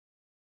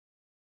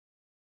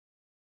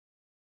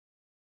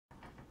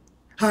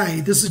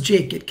Hi, this is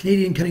Jake at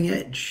Canadian Cutting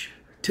Edge.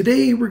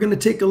 Today we're going to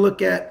take a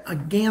look at a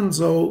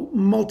Ganzo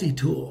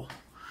multi-tool,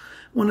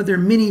 one of their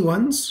mini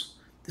ones.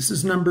 This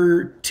is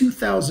number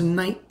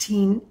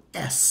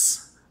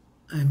 2019S.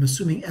 I'm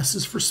assuming S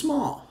is for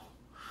small.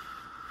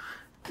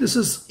 This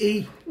is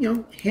a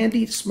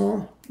handy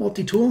small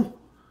multi-tool,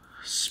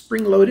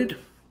 spring-loaded.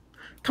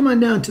 Come on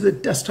down to the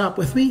desktop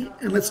with me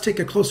and let's take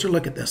a closer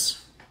look at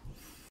this.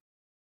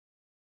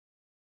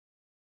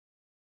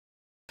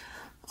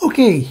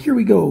 Okay, here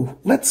we go.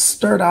 Let's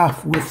start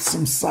off with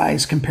some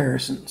size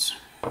comparisons.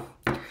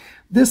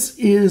 This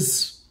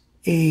is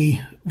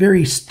a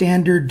very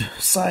standard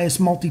size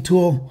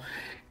multi-tool.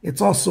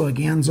 It's also a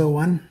Ganzo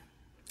one,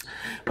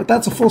 but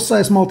that's a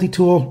full-size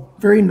multi-tool,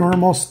 very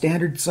normal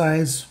standard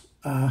size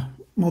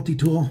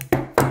multi-tool.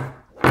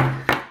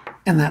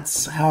 And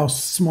that's how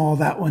small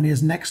that one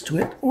is next to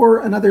it. Or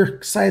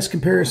another size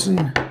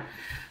comparison,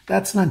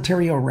 that's an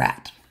Ontario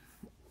rat.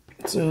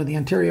 So the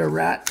Ontario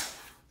rat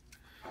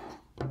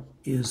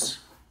is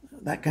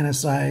that kind of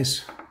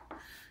size,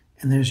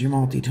 and there's your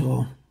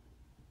multi-tool.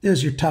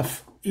 There's your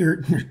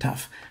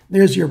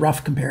there's your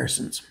rough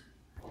comparisons.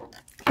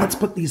 Let's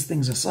put these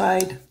things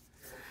aside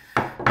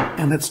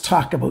and let's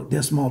talk about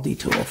this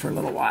multi-tool for a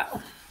little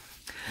while.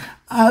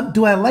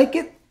 Do I like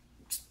it?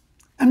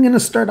 I'm going to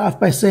start off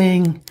by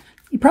saying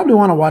you probably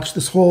want to watch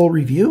this whole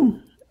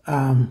review.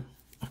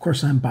 Of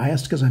course, I'm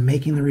biased because I'm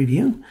making the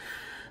review.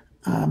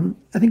 I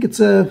think it's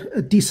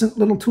a decent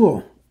little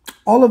tool.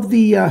 All of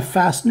the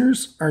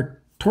fasteners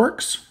are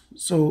Torx,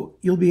 so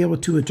you'll be able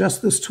to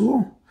adjust this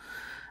tool.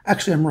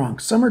 Actually, I'm wrong.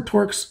 Some are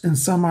Torx and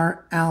some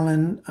are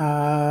Allen.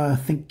 I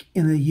think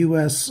in the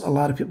US, a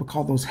lot of people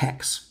call those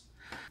hex.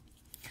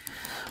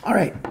 All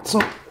right, so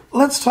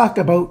let's talk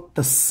about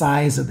the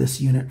size of this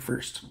unit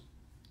first.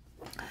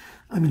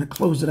 I'm going to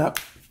close it up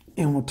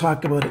and we'll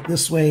talk about it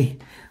this way.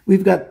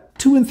 We've got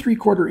 2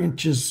 3/4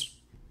 inches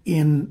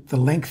in the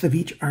length of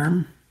each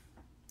arm.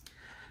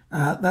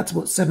 That's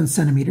about 7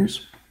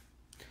 centimeters.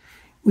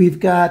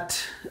 We've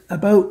got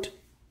about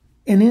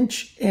 1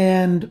 inch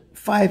and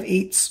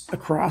 5/8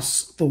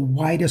 across the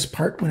widest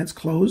part when it's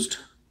closed,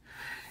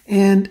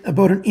 and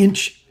about 1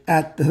 inch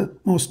at the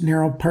most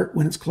narrow part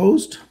when it's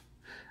closed.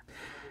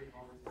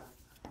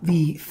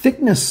 The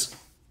thickness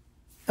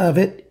of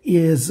it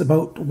is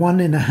about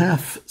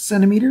 1.5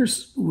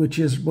 centimeters, which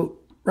is about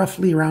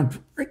roughly around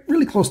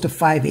really close to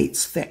 5/8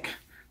 thick.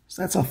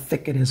 So that's how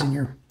thick it is in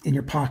your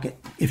pocket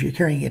if you're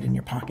carrying it in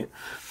your pocket.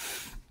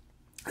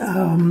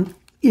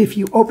 If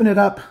you open it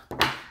up,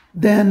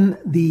 then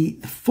the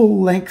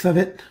full length of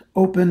it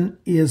open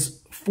is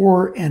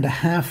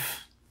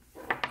 4.5.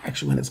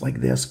 Actually, when it's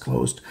like this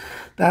closed,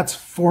 that's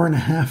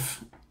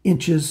 4.5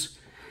 inches,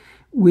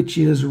 which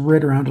is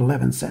right around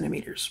 11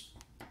 centimeters.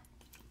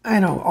 I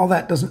know all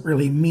that doesn't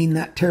really mean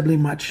that terribly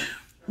much.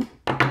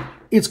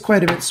 It's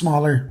quite a bit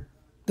smaller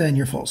than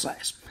your full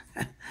size.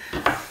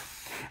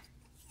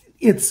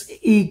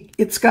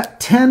 It's got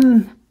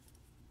 10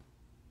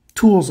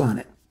 tools on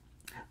it.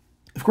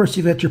 Of course,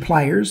 you've got your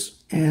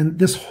pliers, and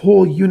this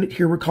whole unit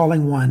here we're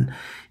calling one.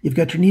 You've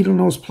got your needle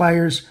nose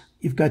pliers,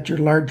 you've got your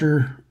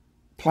larger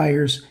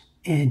pliers,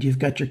 and you've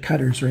got your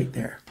cutters right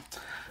there.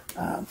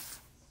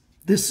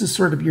 This is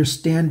sort of your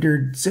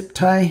standard zip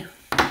tie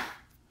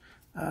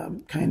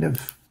kind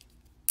of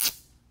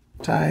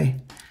tie.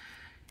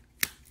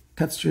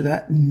 Cuts through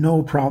that,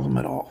 no problem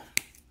at all.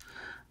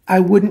 I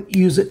wouldn't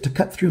use it to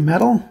cut through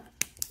metal.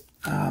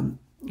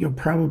 You'll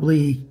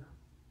probably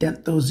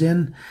dent those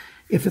in.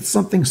 If it's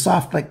something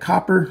soft like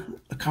copper,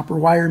 a copper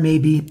wire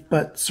maybe,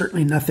 but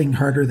certainly nothing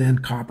harder than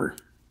copper.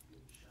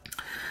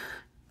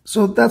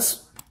 So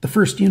that's the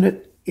first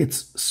unit.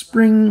 It's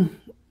spring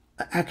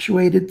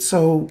actuated,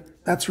 so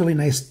that's really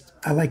nice.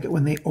 I like it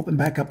when they open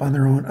back up on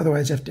their own.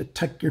 Otherwise, you have to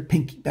tuck your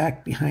pinky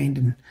back behind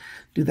and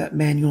do that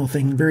manual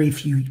thing. Very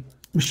few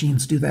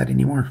machines do that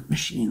anymore.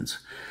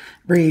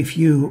 Very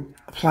few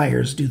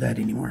pliers do that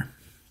anymore.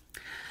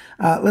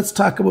 Let's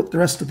talk about the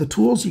rest of the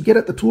tools. You get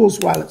at the tools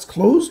while it's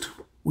closed,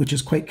 which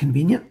is quite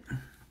convenient.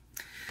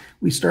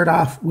 We start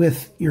off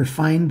with your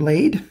fine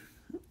blade,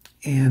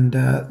 and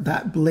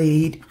that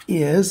blade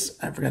is,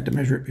 I forgot to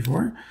measure it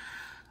before,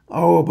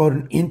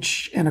 about 1.25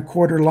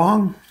 inches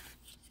long,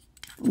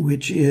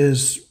 which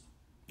is,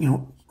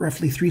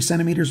 roughly 3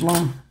 centimeters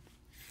long.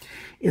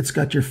 It's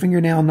got your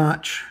fingernail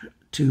notch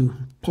to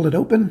pull it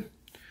open,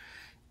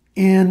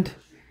 and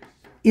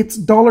it's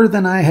duller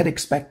than I had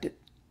expected.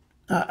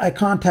 I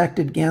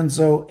contacted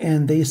Ganzo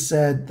and they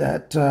said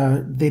that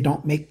they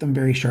don't make them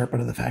very sharp out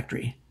of the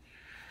factory.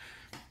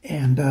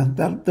 And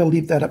they'll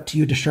leave that up to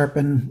you to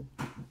sharpen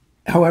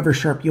however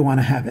sharp you want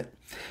to have it.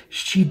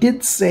 She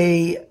did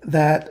say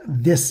that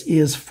this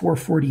is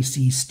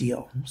 440C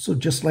steel. So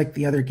just like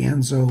the other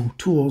Ganzo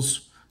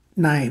tools,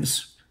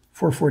 knives,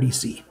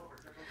 440C.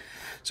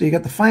 So you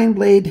got the fine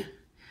blade.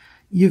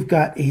 You've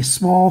got a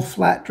small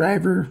flat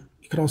driver.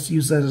 You could also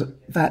use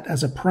that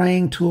as a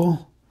prying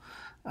tool.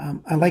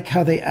 I like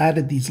how they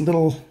added these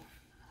little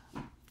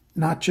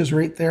notches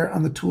right there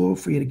on the tool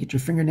for you to get your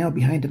fingernail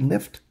behind and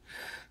lift.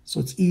 So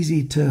it's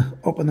easy to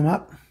open them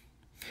up.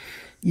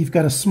 You've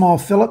got a small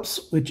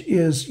Phillips, which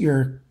is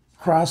your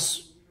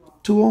cross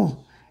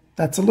tool.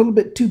 That's a little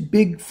bit too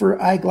big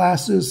for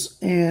eyeglasses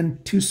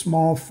and too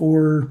small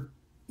for,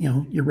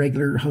 your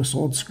regular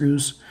household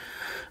screws.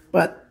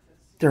 But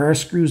there are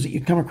screws that you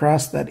come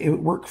across that it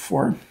would work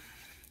for.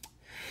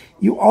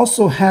 You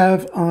also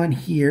have on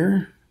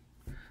here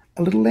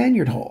a little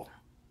lanyard hole,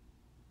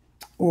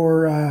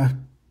 or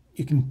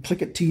you can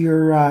click it to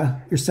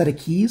your set of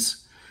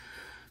keys.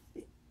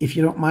 If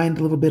you don't mind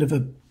a little bit of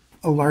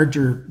a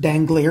larger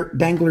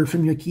dangler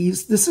from your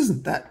keys. This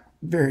isn't that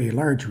very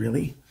large,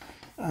 really,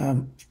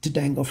 to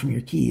dangle from your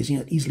keys.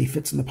 It easily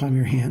fits in the palm of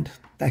your hand.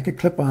 That could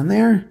clip on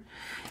there.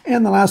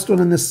 And the last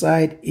one on this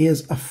side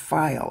is a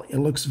file. It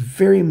looks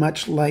very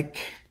much like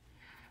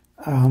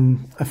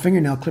a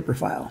fingernail clipper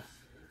file.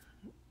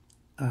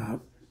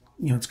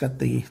 It's got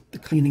the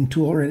cleaning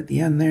tool right at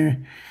the end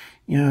there,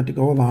 to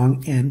go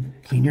along and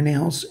clean your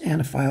nails, and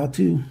a file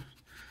to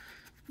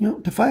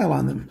file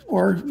on them,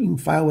 or you can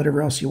file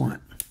whatever else you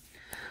want.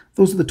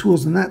 Those are the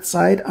tools on that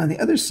side. On the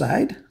other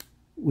side,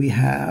 we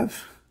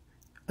have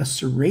a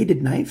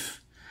serrated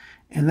knife,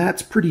 and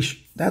that's pretty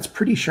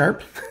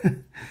sharp.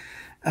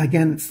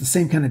 Again, it's the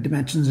same kind of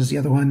dimensions as the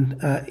other one,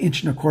 1.25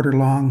 inches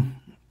long.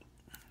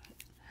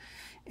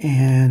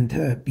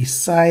 And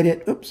beside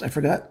it, oops, I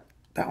forgot,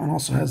 that one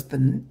also has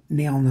the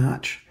nail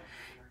notch.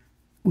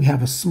 We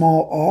have a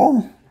small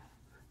awl,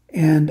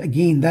 and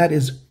again, that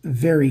is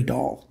very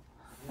dull.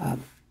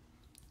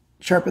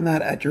 Sharpen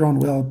that at your own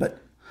will. But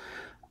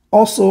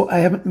also, I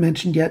haven't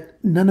mentioned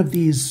yet, none of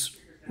these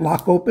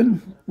lock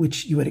open,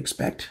 which you would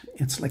expect.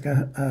 It's like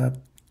a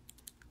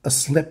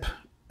slip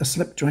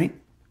joint.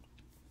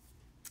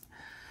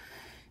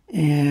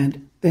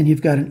 And then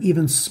you've got an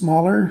even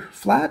smaller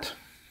flat.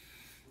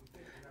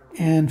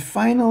 And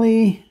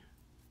finally,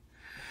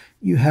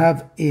 you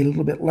have a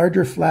little bit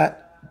larger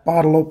flat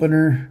bottle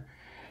opener.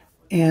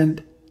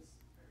 And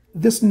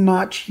this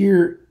notch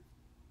here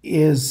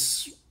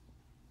is,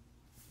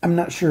 I'm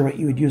not sure what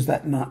you would use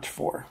that notch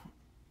for.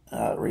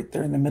 Right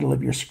there in the middle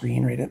of your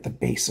screen, right at the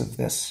base of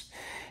this.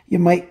 You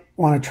might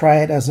want to try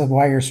it as a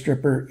wire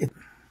stripper.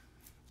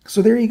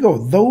 So there you go.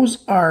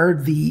 Those are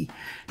the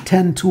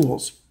 10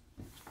 tools.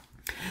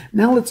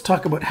 Now let's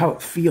talk about how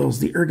it feels,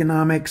 the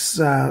ergonomics,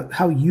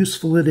 how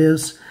useful it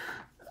is.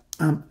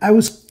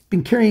 I've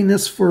been carrying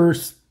this for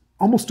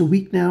almost a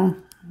week now,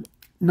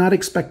 not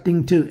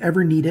expecting to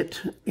ever need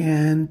it.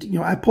 And,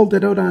 I pulled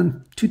it out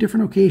on 2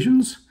 different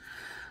occasions,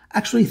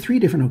 actually 3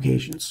 different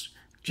occasions,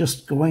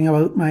 just going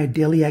about my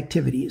daily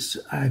activities.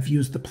 I've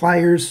used the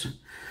pliers.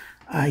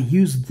 I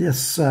used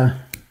this to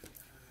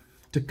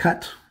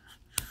cut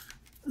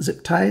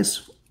zip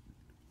ties,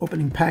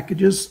 opening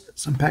packages,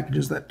 some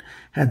packages that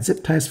had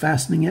zip ties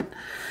fastening it.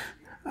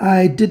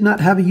 I did not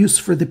have a use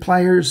for the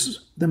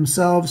pliers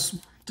themselves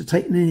to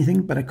tighten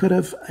anything, but I could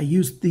have. I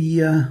used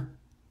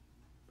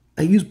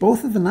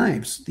both of the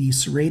knives, the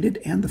serrated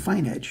and the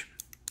fine edge.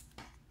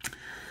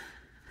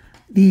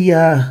 The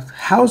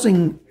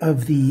housing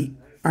of the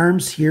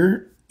arms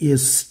here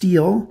is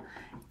steel,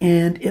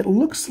 and it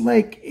looks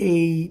like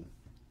a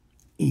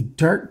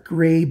dark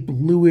gray,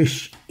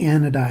 bluish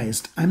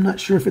anodized. I'm not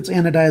sure if it's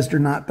anodized or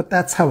not, but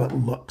that's how it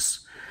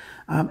looks.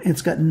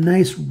 It's got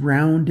nice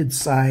rounded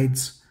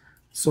sides,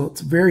 so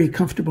it's very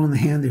comfortable in the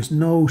hand. There's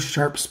no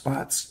sharp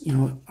spots,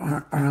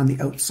 on the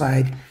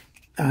outside.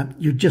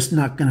 You're just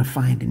not going to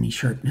find any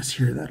sharpness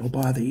here that'll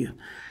bother you.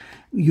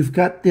 You've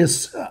got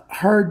this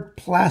hard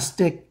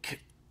plastic,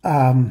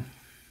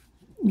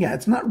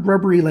 it's not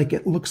rubbery like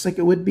it looks like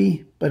it would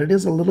be, but it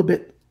is a little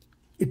bit,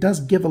 it does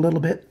give a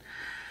little bit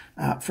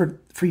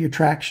for your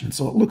traction.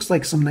 So it looks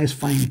like some nice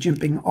fine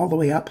jimping all the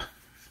way up,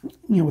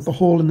 with a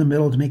hole in the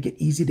middle to make it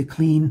easy to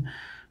clean.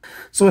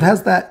 So it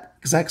has that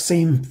exact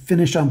same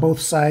finish on both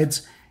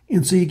sides.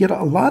 And so you get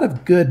a lot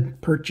of good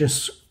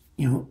purchase.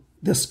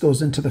 This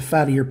goes into the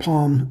fat of your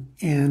palm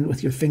and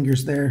with your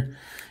fingers there,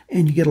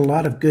 and you get a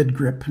lot of good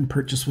grip and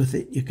purchase with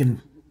it. You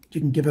can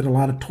give it a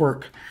lot of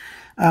torque.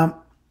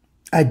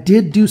 I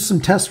did do some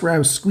tests where I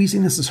was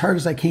squeezing this as hard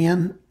as I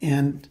can,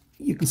 and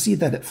you can see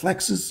that it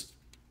flexes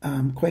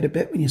quite a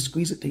bit when you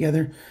squeeze it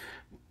together.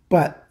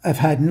 But I've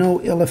had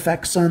no ill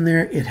effects on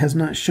there. It has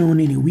not shown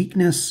any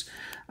weakness.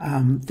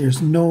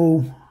 There's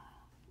no,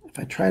 if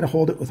I try to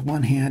hold it with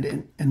one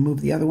hand and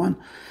move the other one,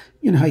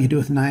 you know how you do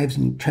with knives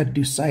and you try to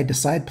do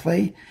side-to-side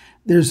play,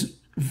 there's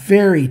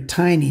very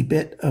tiny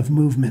bit of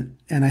movement.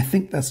 And I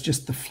think that's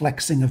just the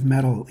flexing of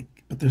metal,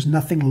 but there's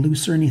nothing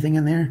loose or anything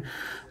in there.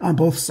 On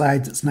both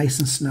sides, it's nice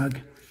and snug.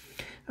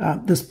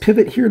 This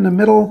pivot here in the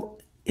middle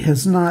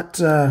has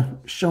not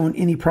shown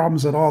any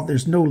problems at all.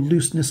 There's no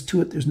looseness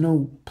to it. There's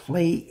no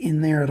play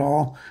in there at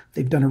all.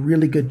 They've done a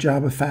really good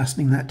job of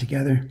fastening that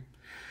together.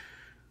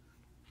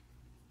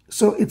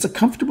 So it's a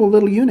comfortable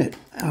little unit,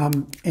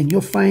 and you'll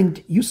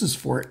find uses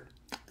for it.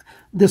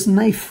 This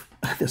knife,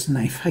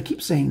 I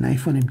keep saying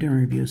knife when I'm doing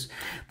reviews.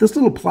 This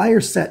little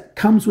plier set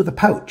comes with a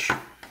pouch.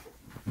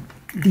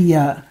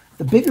 The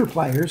bigger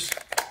pliers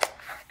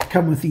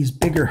come with these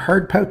bigger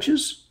hard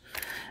pouches.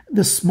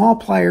 The small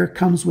plier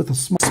comes with a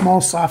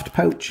small soft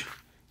pouch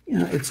You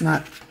know, it's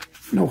not,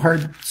 no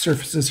hard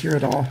surfaces here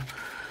at all.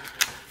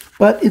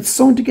 But it's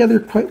sewn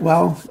together quite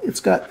well. It's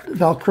got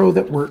Velcro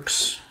that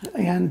works.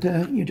 And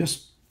you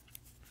just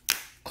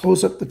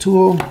close up the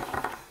tool,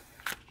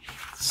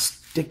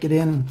 stick it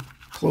in,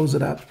 close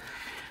it up.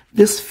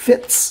 This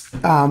fits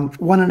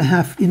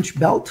 1.5-inch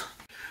belt,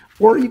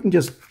 or you can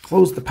just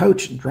close the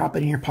pouch and drop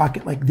it in your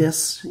pocket like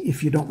this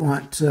if you don't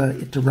want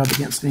it to rub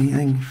against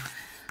anything,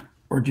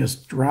 or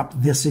just drop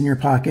this in your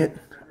pocket.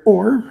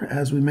 Or,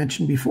 as we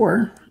mentioned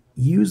before,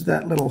 use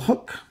that little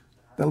hook,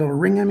 that little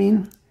ring I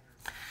mean,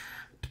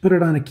 to put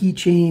it on a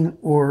keychain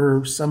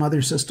or some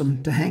other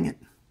system to hang it.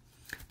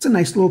 It's a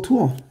nice little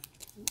tool.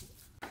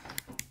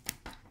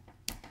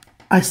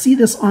 I see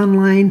this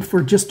online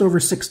for just over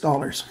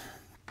 $6.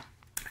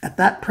 At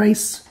that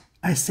price,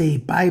 I say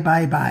buy,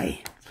 buy, buy.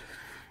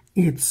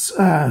 It's,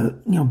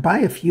 you know, buy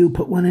a few,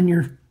 put one in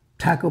your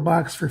tackle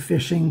box for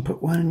fishing,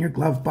 put one in your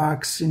glove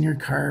box in your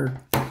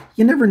car.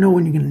 You never know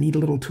when you're going to need a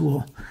little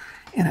tool.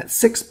 And at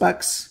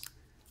 $6,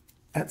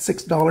 at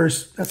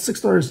 $6, that's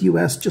 $6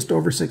 US, just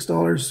over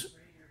 $6,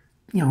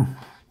 you know,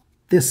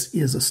 this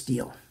is a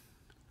steal.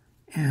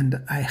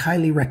 And I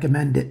highly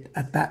recommend it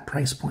at that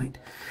price point.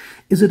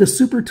 Is it a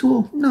super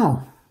tool?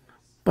 No,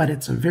 but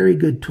it's a very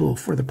good tool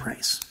for the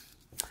price.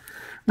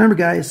 Remember,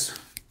 guys,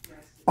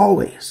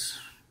 always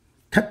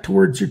cut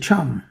towards your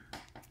chum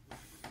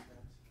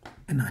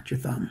and not your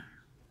thumb.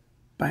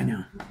 Bye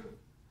now.